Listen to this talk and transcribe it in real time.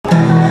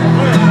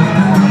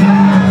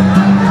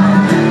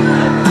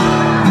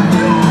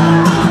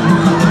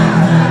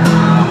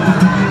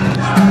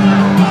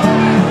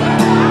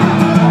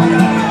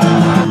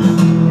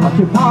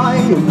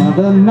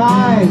another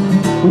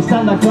night. We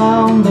stand our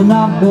ground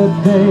another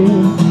day.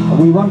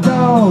 We won't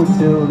go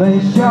till they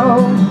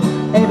show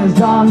it is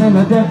done in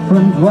a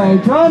different way.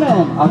 Join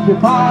in,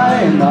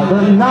 occupy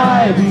another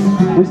night.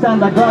 We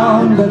stand our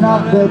ground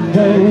another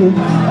day.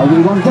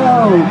 We won't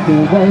go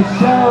till they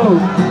show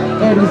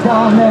it is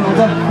done in a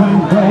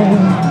different way.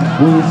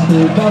 We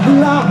speak of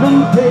love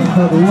and peace,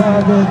 but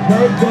where did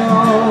they go?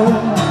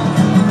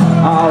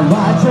 Our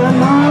rights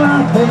and all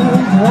our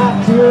things right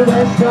to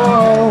the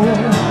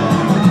show.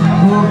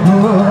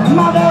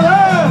 Mother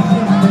Earth,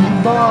 she's been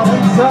bought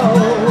and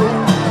sold.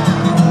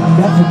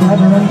 Get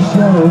together and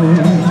show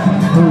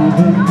who's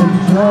in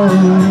control.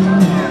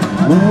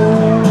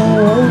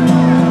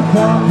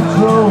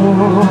 Control.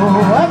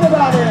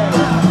 Everybody!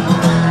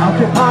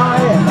 Occupy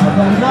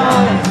another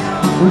night.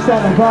 We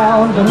stand our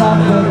ground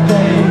another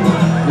day.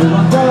 We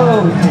won't go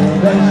till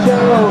they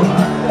show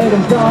it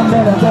is done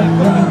in a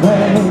different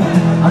way.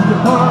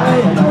 Occupy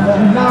another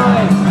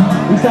night.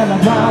 We stand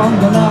our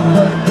ground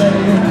another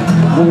day.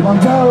 We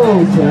won't go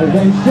till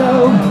they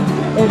show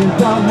it is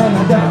done in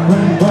a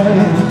different way.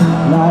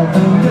 Like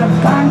in your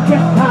bank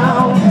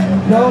account,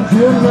 don't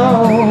you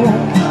know?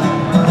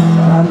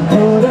 And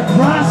put a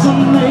price on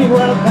me,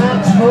 well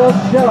that's for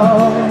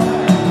sure.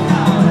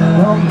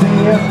 Don't be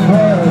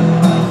afraid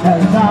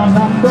as our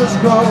numbers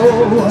grow.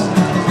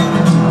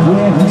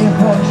 We're here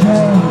for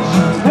change,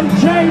 and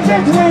change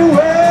it we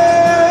will.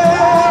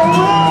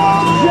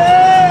 We'll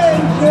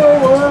change the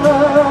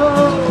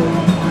world.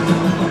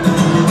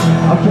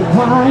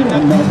 Occupy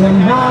another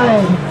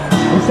night.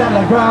 We stand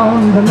our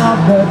ground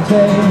another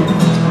day.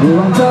 We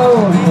won't go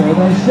until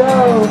they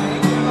show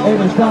it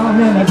was done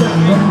in a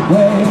different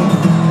way.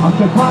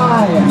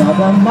 Occupy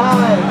another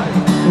night.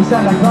 We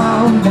stand our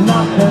ground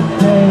another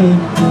day.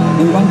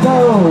 We won't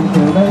go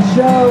until they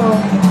show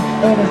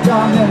it is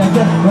done in a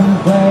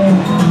different way.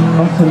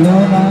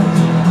 Barcelona,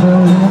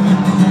 Berlin,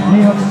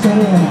 New York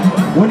City,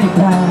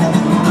 Winnipeg.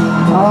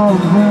 Oh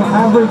man,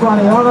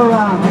 everybody all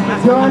around,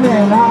 join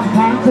in, our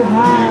hand to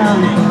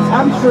hand.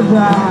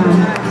 Amsterdam,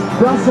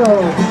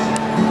 Brussels,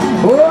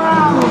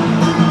 wow!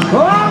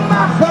 All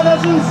my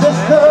brothers and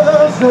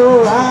sisters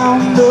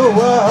around the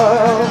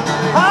world,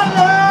 I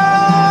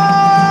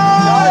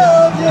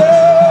love you.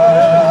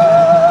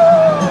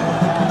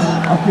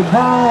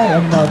 Occupy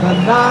another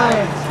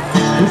night.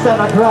 We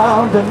stand our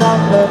ground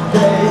another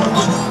day.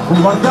 We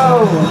won't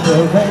go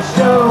until they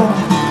show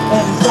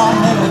it's done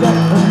in a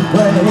different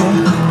way.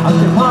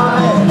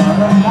 Occupy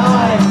another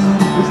night.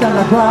 We stand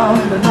our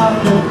ground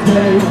another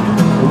day.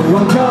 We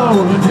won't go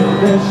until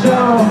they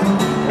show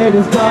it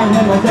is done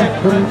in a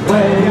different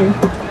way.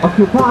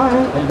 Occupy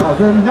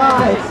another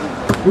night.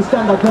 We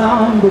stand our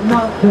ground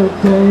another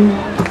day.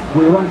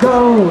 We won't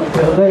go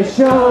until they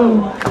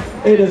show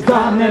it is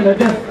done in a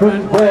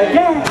different way.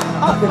 Yeah.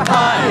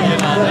 Occupy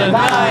another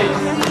night.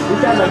 We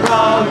stand our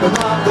ground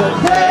another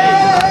day.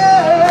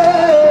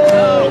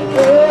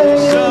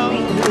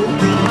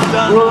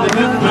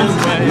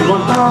 We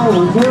won't go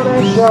until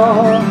they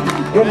show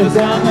it is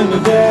done in a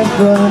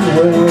different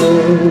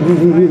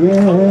way.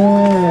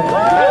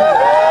 Yeah.